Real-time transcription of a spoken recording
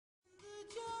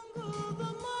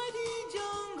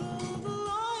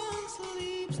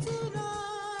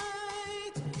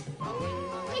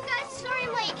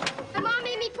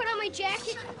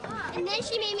And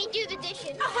she made me do the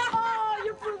dishes. Oh,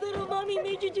 your poor little mommy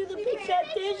made you do the big fat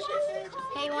dishes.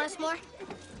 Hey, you want a s'more?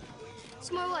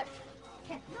 S'more what?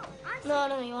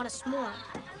 No, you want a s'more.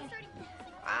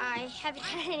 I haven't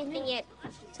had anything yet.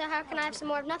 So how can I have some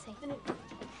more of nothing?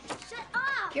 Shut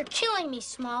up! You're killing me,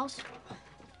 Smalls.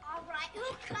 All right,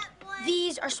 who cut one?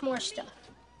 These are s'more stuff.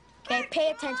 Okay, pay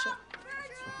attention.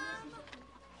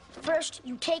 First,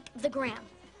 you take the graham.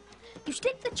 You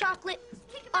stick the chocolate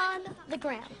on the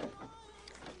graham.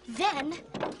 Then,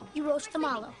 you roast the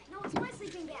mallow. No, it's my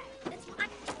sleeping bag. That's mine.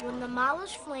 When the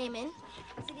mallow's flaming,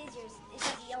 It is yours.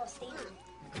 It's the yellow stain.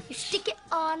 you stick it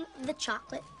on the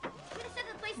chocolate. I'm gonna set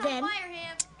the place Then- on fire,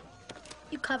 Ham.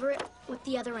 You cover it with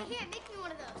the other end. Here, make me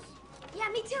one of those. Yeah,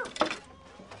 me too.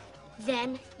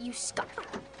 Then, you scupper.